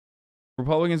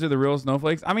Republicans are the real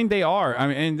snowflakes. I mean, they are. I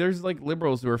mean, and there's like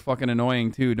liberals who are fucking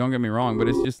annoying too. Don't get me wrong, but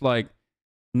it's just like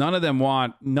none of them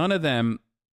want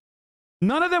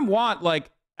like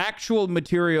actual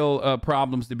material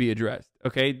problems to be addressed.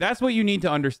 Okay, that's what you need to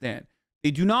understand.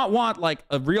 They do not want like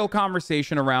a real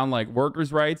conversation around like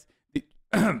workers' rights.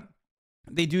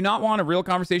 They do not want a real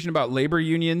conversation about labor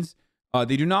unions.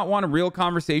 They do not want a real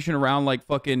conversation around like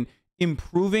fucking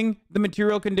improving the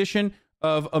material condition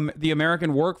of the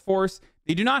American workforce.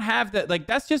 They do not have that. Like,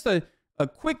 that's just a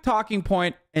quick talking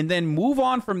point, and then move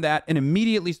on from that and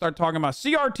immediately start talking about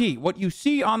CRT, what you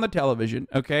see on the television.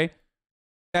 Okay,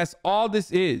 that's all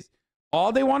this is.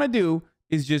 All they want to do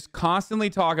is just constantly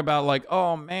talk about like,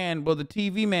 oh man, well the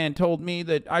TV man told me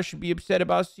that I should be upset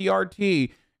about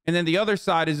CRT. And then the other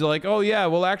side is like, oh yeah,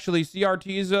 well actually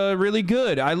CRT is really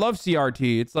good. I love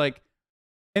CRT. It's like,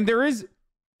 and there is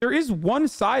one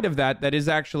side of that is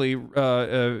actually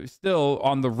still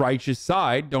on the righteous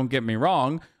side. Don't get me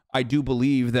wrong. I do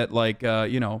believe that like,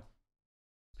 you know,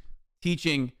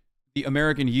 teaching the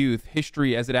American youth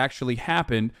history as it actually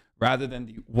happened rather than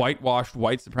the whitewashed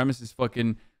white supremacist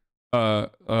fucking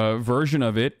version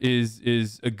of it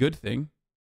is a good thing,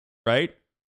 right?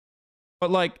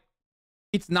 But like,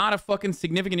 it's not a fucking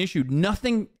significant issue.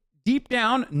 Nothing deep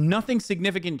down, nothing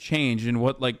significant changed in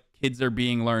what like kids are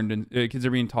being learned and kids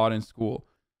are being taught in school.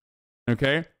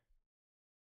 Okay,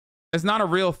 it's not a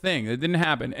real thing. It didn't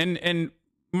happen. And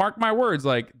mark my words,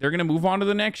 like they're gonna move on to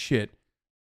the next shit.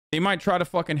 They might try to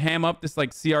fucking ham up this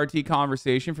like CRT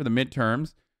conversation for the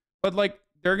midterms, but like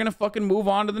they're gonna fucking move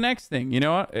on to the next thing. You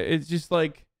know, it's just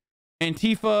like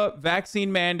Antifa,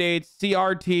 vaccine mandates,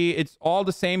 CRT. It's all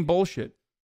the same bullshit.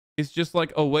 It's just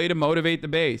like a way to motivate the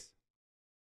base.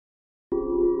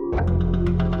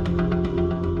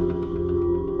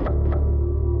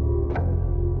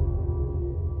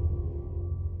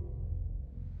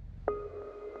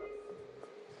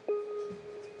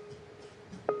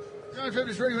 John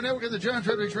Frederick's Radio Network and the John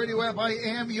Frederick's Radio app. I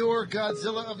am your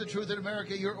Godzilla of the Truth in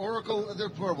America, your Oracle of the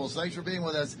Plurals. Thanks for being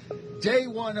with us. Day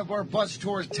one of our bus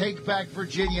tours, Take Back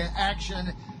Virginia.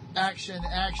 Action, action,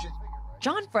 action.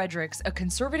 John Fredericks, a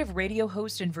conservative radio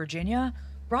host in Virginia,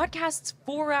 broadcasts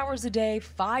 4 hours a day,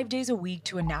 5 days a week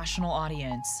to a national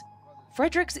audience.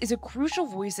 Fredericks is a crucial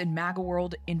voice in MAGA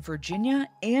world in Virginia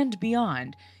and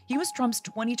beyond. He was Trump's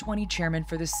 2020 chairman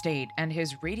for the state, and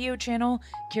his radio channel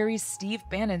carries Steve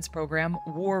Bannon's program,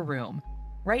 War Room.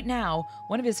 Right now,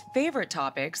 one of his favorite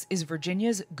topics is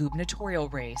Virginia's gubernatorial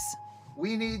race.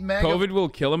 We need MAGA. COVID will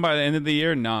kill him by the end of the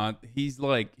year? Nah, he's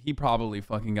like, he probably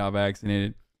fucking got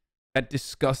vaccinated. That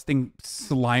disgusting,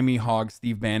 slimy hog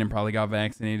Steve Bannon probably got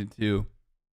vaccinated too.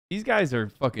 These guys are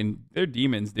fucking, they're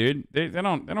demons, dude. They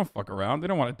don't fuck around. They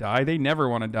don't want to die. They never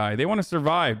want to die. They want to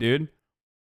survive, dude.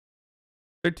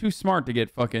 They're too smart to get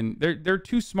fucking, they're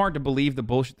too smart to believe the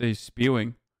bullshit they're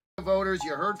spewing. Voters,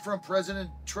 you heard from President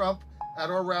Trump at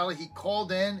our rally. He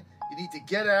called in. You need to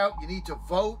get out. You need to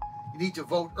vote. You need to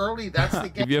vote early. That's the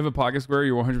game. If you have a pocket square,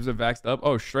 you're 100% vaxxed up.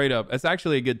 Oh, straight up. That's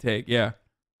actually a good take. Yeah.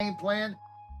 Game plan.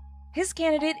 His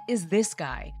candidate is this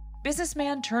guy,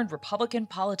 businessman turned Republican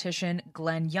politician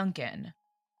Glenn Youngkin.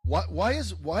 Why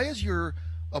is your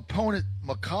opponent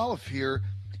McAuliffe here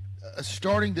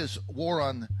starting this war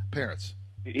on parents?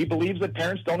 He believes that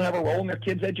parents don't have a role in their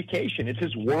kids' education. It's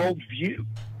his worldview.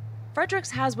 Fredericks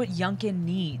has what Youngkin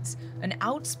needs, an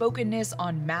outspokenness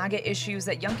on MAGA issues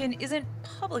that Youngkin isn't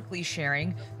publicly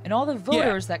sharing, and all the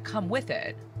voters that come with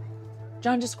it.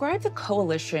 John, describe the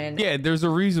coalition. Yeah, there's a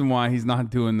reason why he's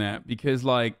not doing that. Because,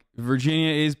 like,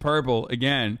 Virginia is purple.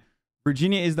 Again,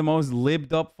 Virginia is the most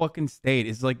libbed up fucking state.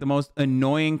 It's like the most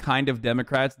annoying kind of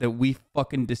Democrats that we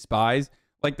fucking despise.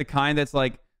 Like the kind that's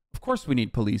like, of course we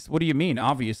need police. What do you mean?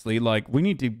 Obviously, like, we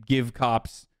need to give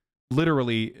cops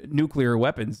literally nuclear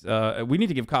weapons. We need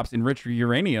to give cops enriched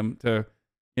uranium to,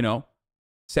 you know,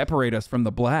 separate us from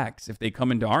the blacks if they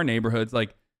come into our neighborhoods.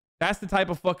 Like, that's the type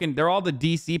of fucking, they're all the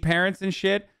DC parents and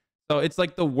shit. So it's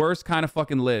like the worst kind of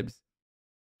fucking libs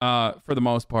for the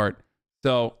most part.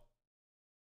 So,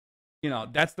 you know,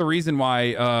 that's the reason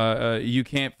why you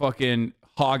can't fucking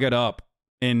hog it up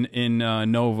in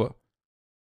Nova.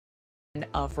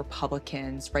 Of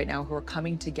Republicans right now who are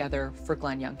coming together for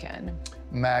Glenn Youngkin.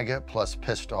 MAGA plus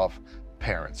pissed off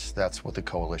parents. That's what the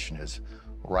coalition is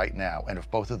right now. And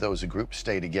if both of those groups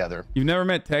stay together. You've never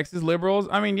met Texas liberals?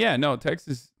 I mean, yeah, no,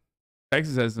 Texas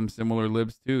has some similar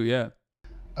libs too, yeah.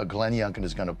 Glenn Youngkin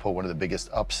is going to pull one of the biggest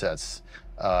upsets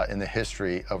in the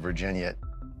history of Virginia.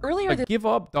 Earlier, like, give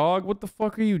up, dog. What the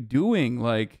fuck are you doing?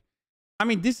 Like, I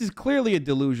mean, this is clearly a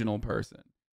delusional person.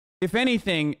 If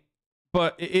anything,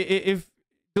 but if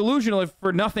delusional if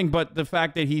for nothing but the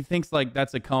fact that he thinks like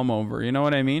that's a come over. You know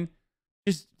what I mean?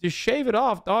 Just shave it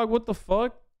off, dog. What the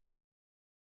fuck?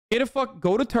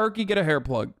 Go to Turkey, get a hair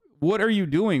plug. What are you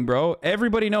doing, bro?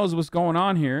 Everybody knows what's going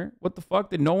on here. What the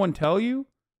fuck? Did no one tell you?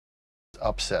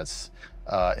 Upsets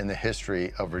in the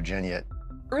history of Virginia.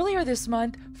 Earlier this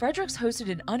month, Fredericks hosted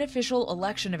an unofficial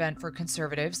election event for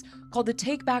conservatives called the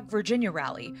Take Back Virginia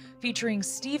Rally, featuring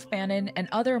Steve Bannon and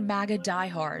other MAGA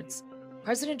diehards.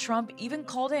 President Trump even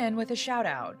called in with a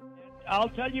shout-out. I'll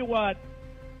tell you what,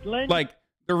 Glenn... Like,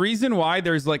 the reason why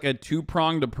there's like a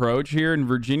two-pronged approach here in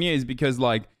Virginia is because,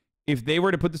 like, if they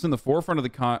were to put this in the forefront of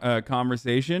the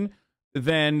conversation,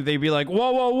 then they'd be like,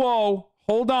 whoa, whoa, whoa,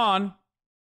 hold on.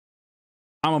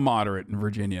 I'm a moderate in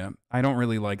Virginia. I don't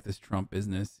really like this Trump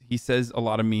business. He says a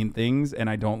lot of mean things, and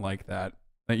I don't like that.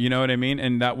 You know what I mean?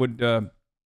 And that would,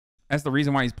 that's the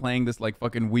reason why he's playing this like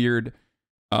fucking weird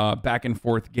back and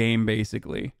forth game,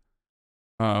 basically.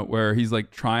 Where he's like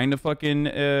trying to fucking,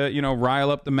 you know, rile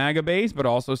up the MAGA base, but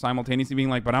also simultaneously being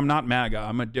like, but I'm not MAGA.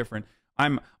 I'm a different.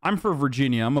 I'm for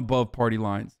Virginia. I'm above party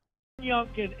lines.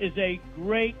 Youngkin is a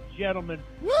great gentleman,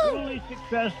 truly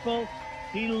successful.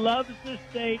 He loves the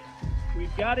state.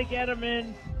 We've got to get him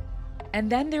in. And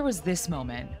then there was this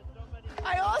moment.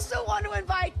 I also want to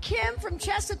invite Kim from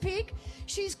Chesapeake.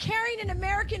 She's carrying an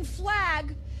American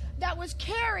flag that was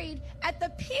carried at the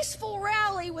peaceful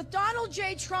rally with Donald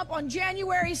J. Trump on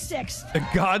January 6th. The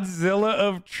Godzilla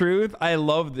of truth. I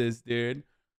love this, dude.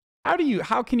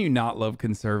 How can you not love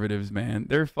conservatives, man?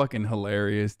 They're fucking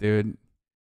hilarious, dude.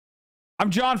 I'm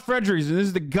John Fredericks, and this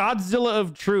is the Godzilla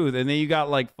of truth. And then you got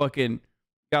like fucking,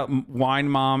 got wine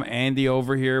mom Andy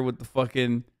over here with the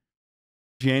fucking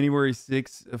January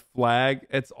 6th flag.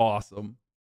 It's awesome.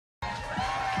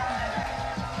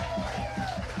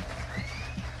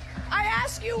 I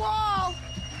ask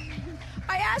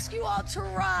you all to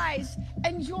rise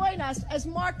and join us as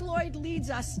Mark Lloyd leads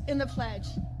us in the pledge.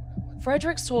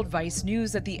 Fredericks told Vice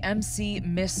News that the MC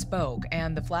misspoke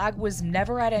and the flag was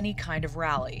never at any kind of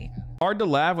rally. Hard to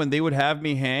laugh when they would have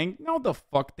me hanged. No, the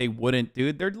fuck they wouldn't,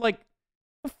 dude. They're like,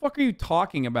 what the fuck are you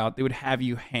talking about? They would have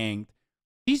you hanged.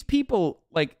 These people,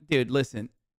 like, dude, listen.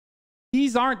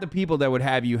 These aren't the people that would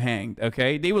have you hanged,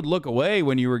 okay? They would look away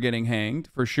when you were getting hanged,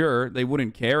 for sure. They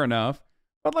wouldn't care enough.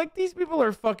 But, like, these people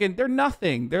are fucking, they're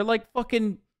nothing. They're like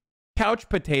fucking couch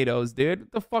potatoes, dude.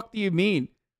 What the fuck do you mean?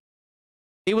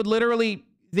 They would literally,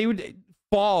 they would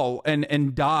fall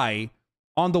and die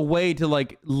on the way to,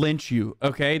 like, lynch you,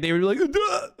 okay? They would be like,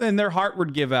 duh! And their heart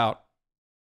would give out.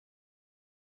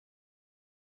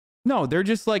 No, they're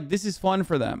just like, this is fun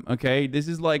for them, okay? This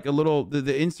is like a little,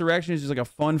 the insurrection is just like a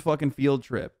fun fucking field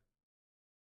trip.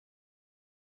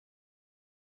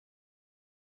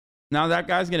 Now that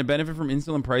guy's going to benefit from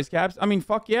insulin price caps? I mean,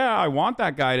 fuck yeah, I want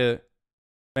that guy to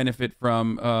benefit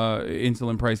from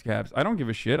insulin price caps. I don't give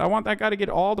a shit. I want that guy to get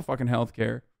all the fucking health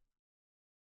care.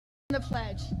 The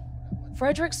pledge.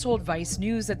 Fredericks told Vice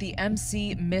News that the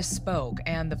MC misspoke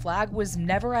and the flag was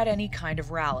never at any kind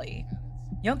of rally.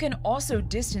 Youngkin also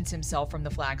distanced himself from the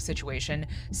flag situation,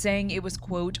 saying it was,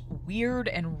 quote, weird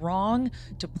and wrong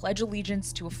to pledge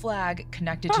allegiance to a flag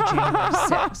connected to January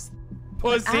 6th.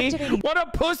 Pussy? What a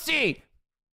pussy!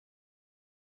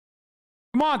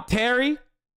 Come on, Terry.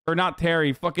 Or not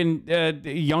Terry, fucking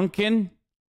Youngkin.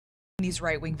 These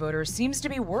right-wing voters seems to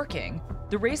be working.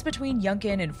 The race between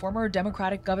Youngkin and former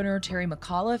Democratic Governor Terry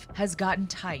McAuliffe has gotten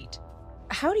tight.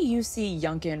 How do you see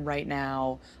Youngkin right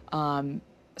now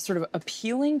sort of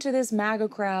appealing to this MAGA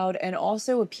crowd and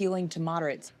also appealing to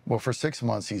moderates? Well, for 6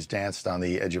 months, he's danced on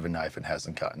the edge of a knife and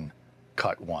hasn't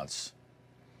cut once.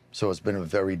 So it's been a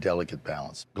very delicate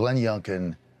balance. Glenn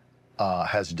Youngkin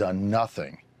has done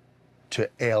nothing to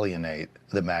alienate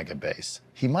the MAGA base.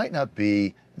 He might not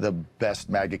be the best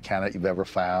MAGA candidate you've ever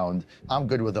found. I'm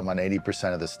good with him on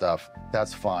 80% of the stuff.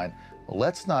 That's fine.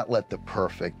 Let's not let the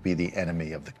perfect be the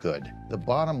enemy of the good. The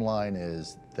bottom line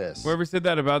is this. Whoever said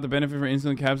that about the benefit for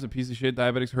insulin caps, a piece of shit.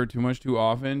 Diabetics hurt too much too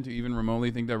often to even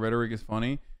remotely think that rhetoric is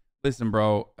funny. Listen,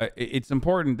 bro, it's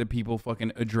important that people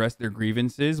fucking address their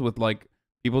grievances with like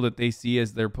people that they see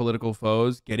as their political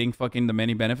foes getting fucking the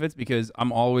many benefits, because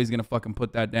I'm always going to fucking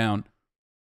put that down.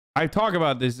 I talk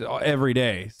about this every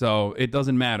day, so it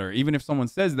doesn't matter. Even if someone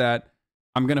says that,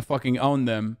 I'm going to fucking own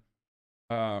them.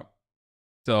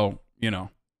 So, you know.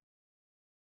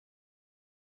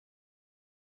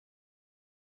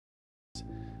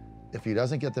 If he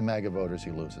doesn't get the MAGA voters,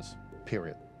 he loses,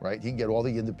 period, right? He can get all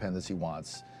the independents he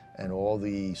wants and all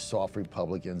the soft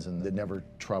Republicans and the never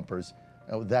Trumpers.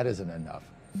 That isn't enough.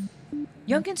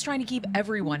 Youngkin's trying to keep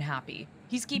everyone happy.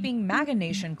 He's keeping MAGA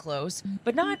Nation close,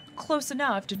 but not close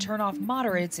enough to turn off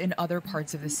moderates in other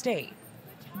parts of the state.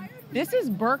 This is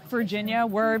Burke, Virginia.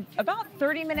 We're about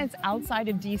 30 minutes outside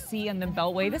of D.C. and the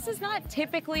Beltway. This is not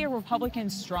typically a Republican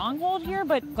stronghold here,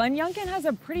 but Glenn Youngkin has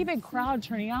a pretty big crowd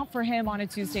turning out for him on a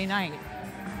Tuesday night.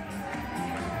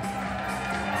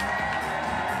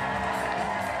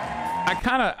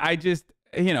 I just,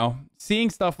 you know, seeing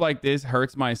stuff like this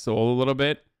hurts my soul a little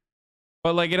bit.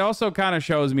 But, like, it also kind of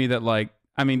shows me that, like,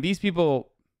 I mean, these people,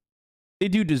 they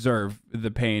do deserve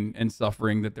the pain and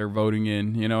suffering that they're voting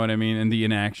in, you know what I mean? And the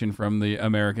inaction from the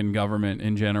American government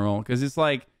in general. Because it's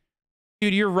like,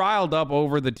 dude, you're riled up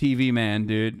over the TV man,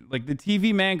 dude. Like, the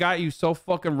TV man got you so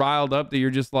fucking riled up that you're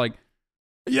just like,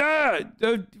 yeah,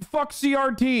 fuck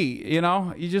CRT, you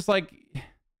know? You just like,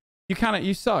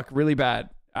 you suck really bad.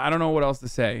 I don't know what else to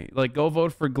say. Like, go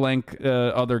vote for Glenn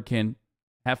Otherkin.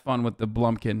 Have fun with the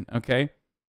Blumpkin, okay?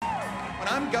 When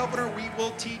I'm governor, we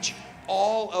will teach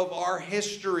all of our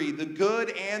history, the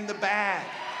good and the bad.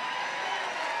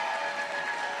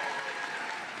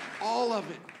 All of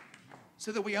it.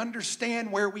 So that we understand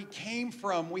where we came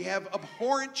from. We have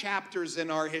abhorrent chapters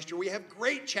in our history. We have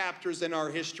great chapters in our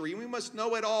history. We must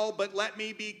know it all, but let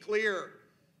me be clear.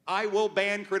 I will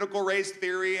ban critical race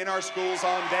theory in our schools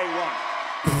on day one.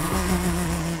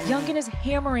 Youngkin is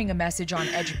hammering a message on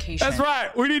education. That's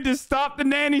right. We need to stop the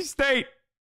nanny state.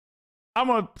 I'm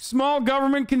a small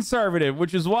government conservative,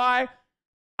 which is why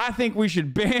I think we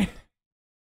should ban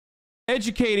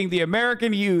educating the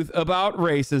American youth about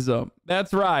racism.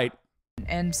 That's right.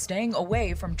 And staying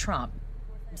away from Trump.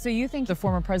 So you think the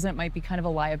former president might be kind of a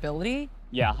liability?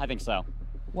 Yeah, I think so.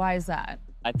 Why is that?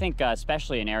 I think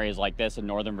especially in areas like this in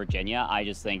Northern Virginia, I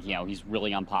just think, you know, he's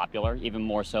really unpopular, even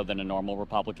more so than a normal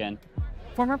Republican.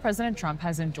 Former President Trump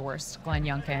has endorsed Glenn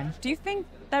Youngkin. Do you think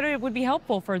that it would be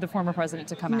helpful for the former president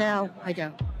to come out? No, I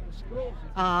don't.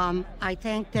 I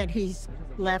think that he's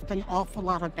left an awful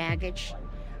lot of baggage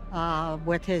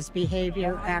with his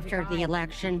behavior after the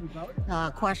election,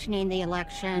 questioning the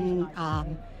election,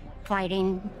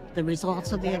 fighting the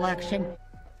results of the election.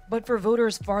 But for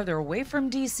voters farther away from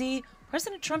D.C.,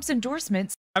 President Trump's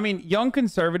endorsements. I mean, young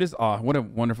conservatives, oh, what a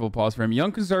wonderful applause for him.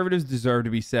 Young conservatives deserve to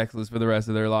be sexless for the rest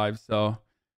of their lives. So,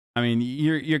 I mean,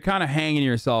 you're kind of hanging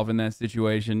yourself in that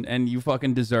situation, and you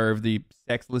fucking deserve the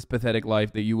sexless, pathetic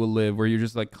life that you will live where you're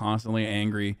just like constantly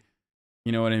angry.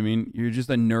 You know what I mean? You're just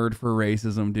a nerd for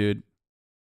racism, dude.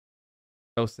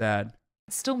 So sad.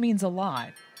 It still means a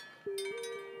lot.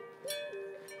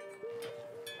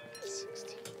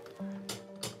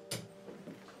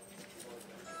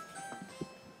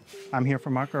 I'm here for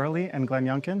Mark Early and Glenn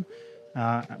Youngkin.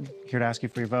 I'm here to ask you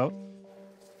for your vote.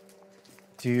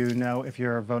 Do you know if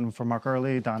you're voting for Mark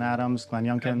Early, Don Adams, Glenn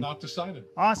Youngkin? I'm not decided.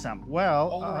 Awesome. Well,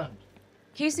 all around.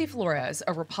 Casey Flores,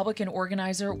 a Republican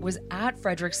organizer, was at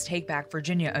Frederick's Take Back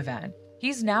Virginia event.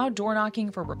 He's now door knocking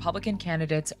for Republican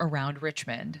candidates around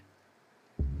Richmond.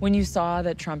 When you saw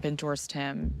that Trump endorsed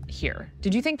him here,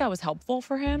 did you think that was helpful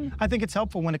for him? I think it's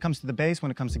helpful when it comes to the base,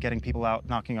 when it comes to getting people out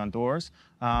knocking on doors.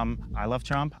 I love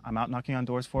Trump. I'm out knocking on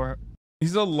doors for her.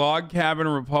 He's a log cabin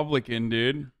Republican,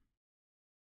 dude.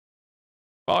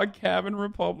 Log cabin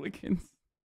Republicans.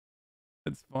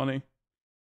 That's funny.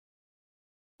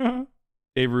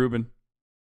 Dave Rubin.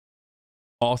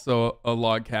 Also a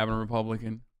log cabin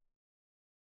Republican.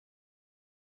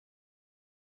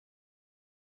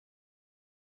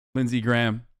 Lindsey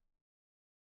Graham.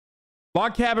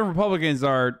 Log cabin Republicans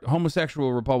are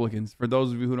homosexual Republicans, for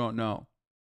those of you who don't know.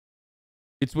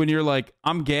 It's when you're like,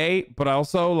 I'm gay, but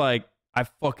also like, I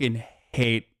fucking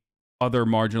hate other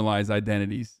marginalized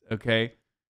identities, okay?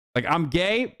 Like, I'm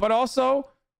gay, but also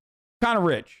kind of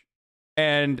rich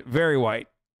and very white.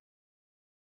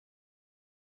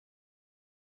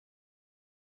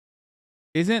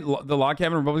 Isn't the log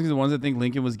cabin Republicans the ones that think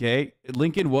Lincoln was gay?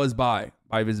 Lincoln was by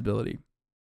visibility.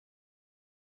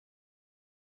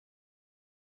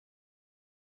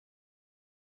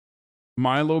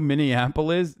 Milo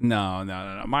Minneapolis?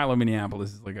 No. Milo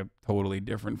Minneapolis is like a totally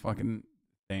different fucking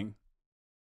thing.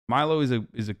 Milo is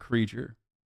a creature.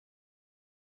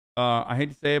 I hate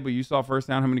to say it, but you saw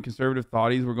firsthand how many conservative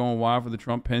thoughties were going wild for the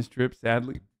Trump-Pence trip,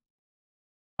 sadly.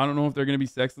 I don't know if they're going to be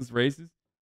sexless racists.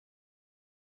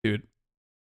 Dude.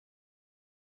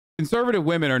 Conservative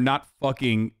women are not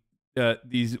fucking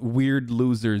these weird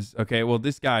losers, okay? Well,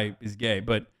 this guy is gay,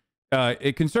 but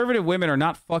conservative women are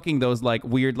not fucking those like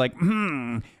weird, like,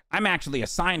 I'm actually a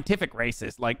scientific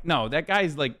racist. Like, no, that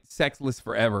guy's like sexless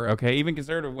forever, okay? Even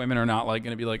conservative women are not like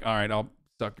going to be like, all right, I'll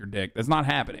suck your dick. That's not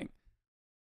happening.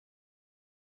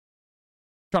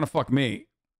 Trying to fuck me.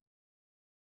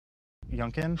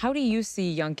 Youngkin. How do you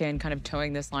see Youngkin kind of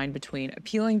towing this line between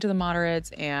appealing to the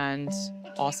moderates and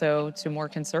also to more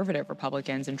conservative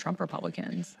Republicans and Trump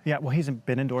Republicans? Yeah, well, he's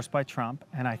been endorsed by Trump,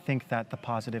 and I think that the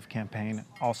positive campaign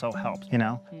also helps. You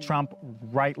know, Trump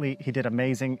he did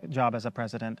amazing job as a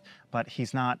president, but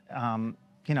he's not,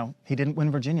 you know, he didn't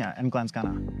win Virginia, and Glenn's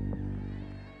gonna.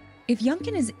 If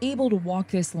Youngkin is able to walk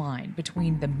this line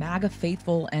between the MAGA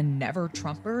faithful and never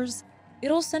Trumpers,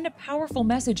 it'll send a powerful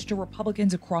message to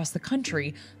Republicans across the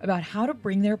country about how to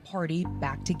bring their party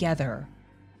back together.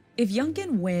 If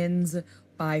Youngkin wins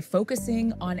by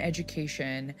focusing on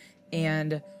education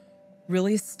and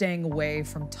really staying away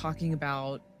from talking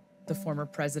about the former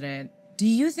president, do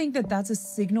you think that that's a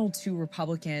signal to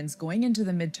Republicans going into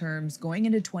the midterms, going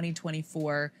into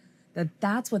 2024, that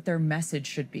that's what their message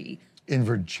should be? In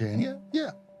Virginia,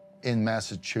 yeah. In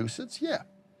Massachusetts, yeah.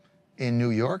 In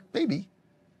New York, maybe.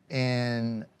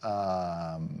 In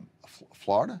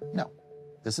Florida, no.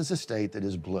 This is a state that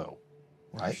is blue,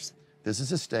 right? This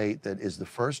is a state that is the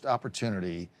first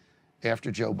opportunity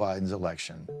after Joe Biden's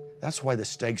election. That's why the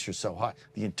stakes are so high.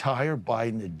 The entire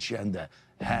Biden agenda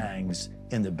hangs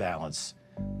in the balance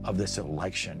of this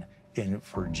election in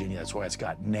Virginia. That's why it's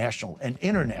got national and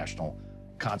international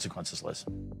consequences, Liz.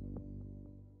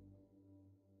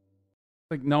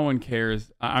 Like, no one cares.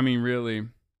 I mean, really.